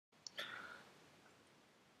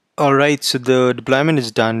Alright, so the deployment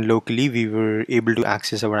is done locally. We were able to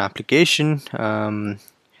access our application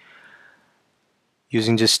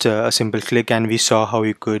using just a simple click, and we saw how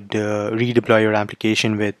you could redeploy your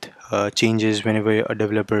application with changes whenever a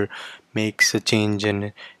developer makes a change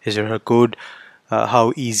in his or her code.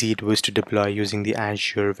 How easy it was to deploy using the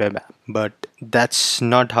Azure web app. But that's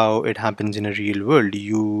not how it happens in a real world.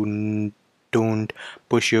 Don't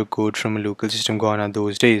push your code from a local system. Gone are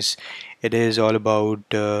those days. It is all about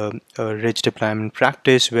a rich deployment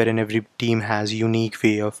practice wherein every team has a unique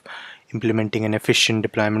way of implementing an efficient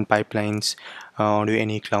deployment pipelines onto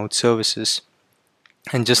any cloud services.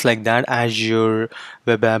 And just like that, Azure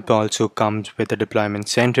Web App also comes with a deployment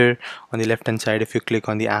center. On the left hand side, if you click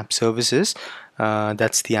on the app services,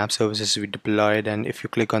 that's the app services we deployed. And if you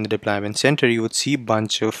click on the deployment center, you would see a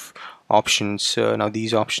bunch of options. Now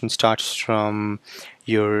these options starts from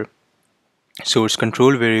your source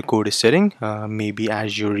control where your code is sitting, maybe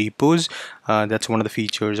Azure Repos. That's one of the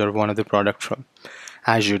features or one of the product from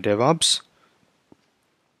Azure DevOps.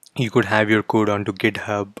 You could have your code onto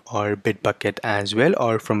GitHub or Bitbucket as well,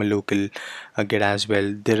 or from a local Git as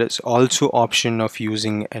well. There is also option of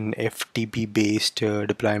using an FTP based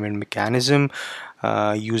deployment mechanism.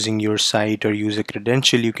 Using your site or user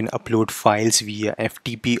credential, you can upload files via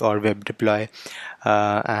FTP or web deploy,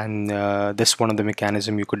 and that's one of the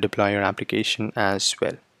mechanism you could deploy your application as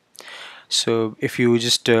well. So if you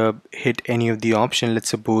just hit any of the option, let's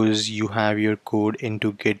suppose you have your code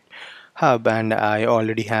into GitHub and I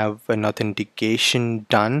already have an authentication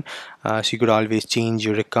done. So you could always change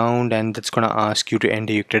your account, and that's gonna ask you to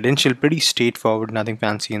enter your credential. Pretty straightforward, nothing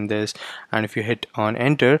fancy in this. And if you hit on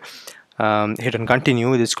enter, hit on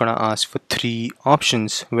continue, it's gonna ask for three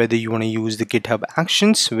options: whether you want to use the GitHub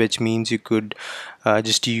Actions, which means you could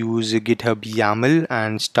just use a GitHub YAML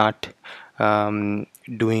and start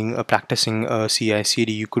doing practicing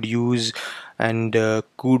CI/CD. You could use and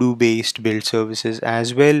Kudu based build services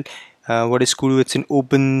as well. What is Kudu? It's an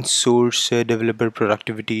open source developer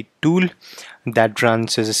productivity tool that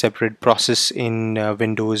runs as a separate process in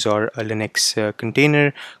Windows or a Linux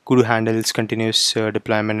container. Kudu handles continuous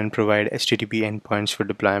deployment and provide HTTP endpoints for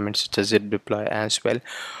deployment such as zip deploy as well.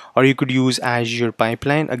 Or you could use Azure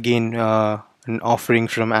Pipeline, again an offering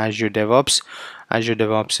from Azure DevOps. Azure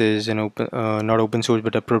DevOps is an open, not open source,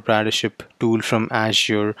 but a proprietorship tool from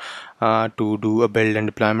Azure to do a build and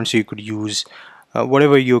deployment. So you could use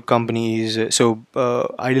whatever your company is.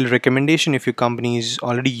 Ideal recommendation, if your company is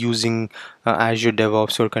already using Azure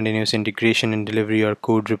DevOps or continuous integration and delivery or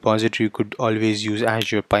code repository, you could always use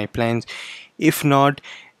Azure pipelines. If not,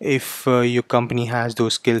 if your company has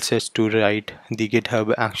those skill sets to write the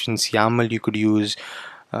GitHub Actions YAML, you could use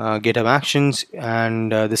GitHub Actions.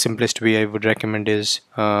 And the simplest way I would recommend is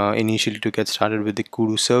initially to get started with the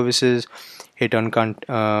Kudu services. Hit on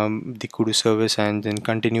the Kudu service and then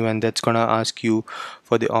continue, and that's gonna ask you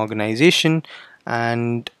for the organization.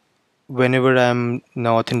 And whenever I'm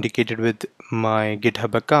now authenticated with my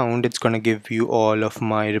GitHub account, it's gonna give you all of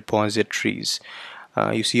my repositories.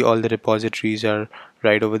 You see all the repositories are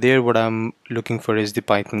right over there. What I'm looking for is the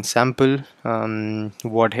Python sample.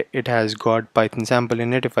 What it has got Python sample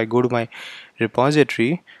in it. If I go to my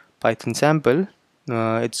repository Python sample,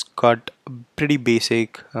 it's got pretty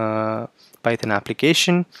basic Python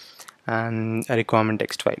application and a requirement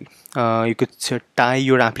text file. You could tie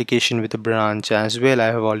your application with a branch as well. I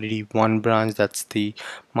have already one branch, that's the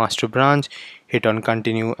master branch. Hit on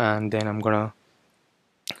continue, and then I'm gonna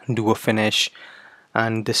do a finish,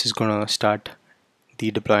 and this is gonna start the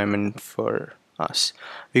deployment for us.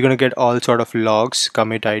 We're gonna get all sort of logs,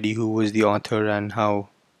 commit ID, who was the author, and how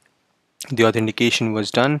the authentication was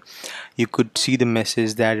done. You could see the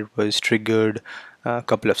message that it was triggered a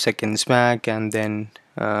couple of seconds back, and then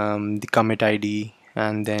the commit ID,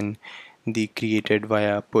 and then the created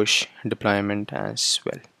via push deployment as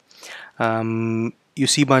well. You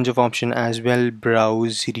see bunch of option as well: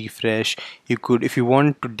 browse, refresh. You could, if you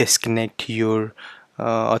want to disconnect your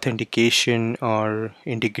authentication or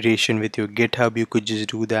integration with your GitHub, you could just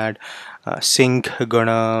do that. Sync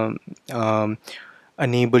gonna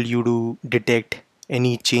enable you to detect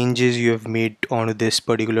any changes you have made onto this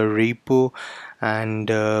particular repo, and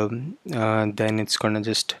then it's gonna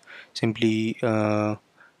just simply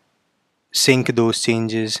sync those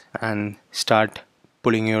changes and start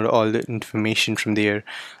pulling your all the information from there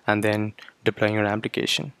and then deploying your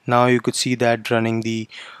application. Now you could see that running the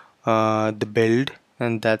build,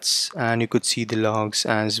 and you could see the logs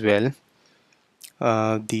as well,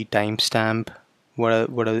 the timestamp,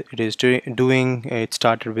 what it is doing. It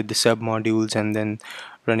started with the sub modules and then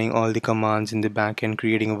running all the commands in the backend,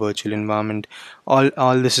 creating a virtual environment.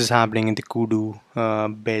 All this is happening in the Kudu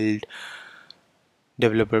build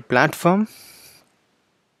developer platform,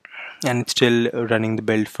 and it's still running the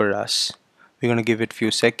build for us. We're going to give it a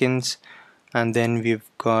few seconds, and then we've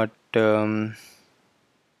got if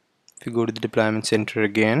you go to the deployment center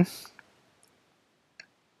again,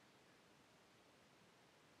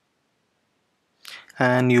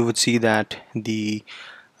 and you would see that the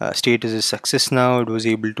status is success now. It was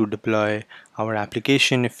able to deploy our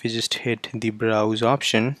application. If we just hit the browse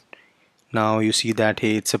option, now you see that,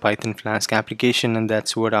 hey, it's a Python Flask application, and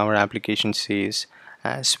that's what our application says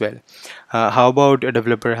as well. How about a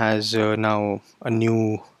developer has now a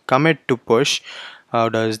new commit to push? How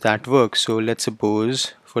does that work? So let's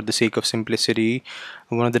suppose, for the sake of simplicity,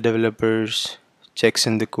 one of the developers checks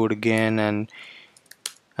in the code again,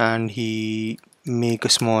 and he make a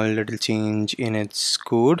small little change in its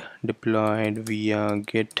code deployed via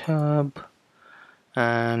GitHub.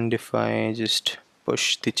 And if I just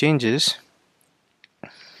push the changes,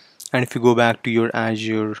 and if you go back to your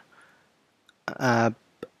Azure app,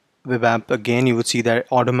 web app again, you would see that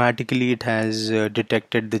automatically it has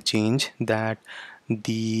detected the change, that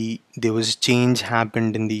there was a change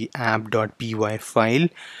happened in the app.py file.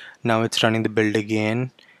 Now it's running the build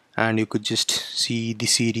again, and you could just see the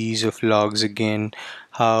series of logs again,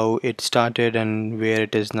 how it started and where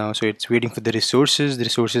it is now. So it's waiting for the resources. The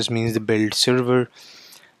resources means the build server,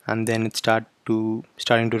 and then it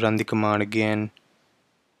starting to run the command again,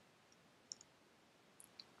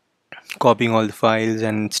 copying all the files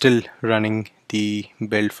and still running the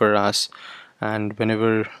build for us. And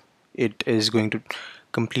whenever it is going to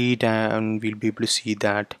complete, and we'll be able to see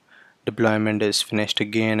that deployment is finished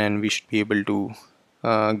again, and we should be able to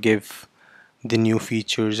give the new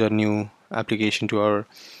features or new application to our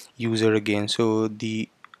user again. So the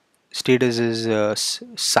status is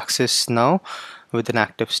success now with an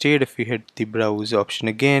active state. If we hit the browse option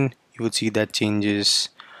again, you would see that changes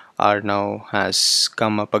are now has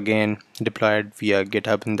come up again, deployed via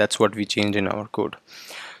GitHub, and that's what we changed in our code.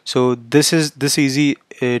 So this easy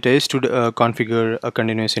it is to configure a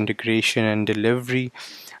continuous integration and delivery.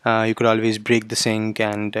 You could always break the sync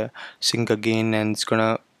and sync again, and it's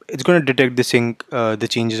gonna detect the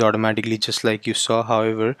changes automatically, just like you saw.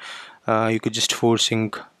 However, you could just force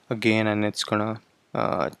sync again, and it's gonna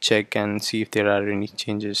check and see if there are any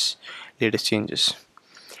latest changes.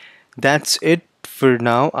 That's it for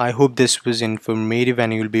now. I hope this was informative,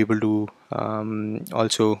 and you'll be able to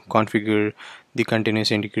also configure the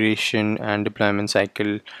continuous integration and deployment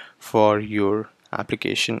cycle for your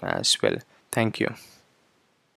application as well. Thank you.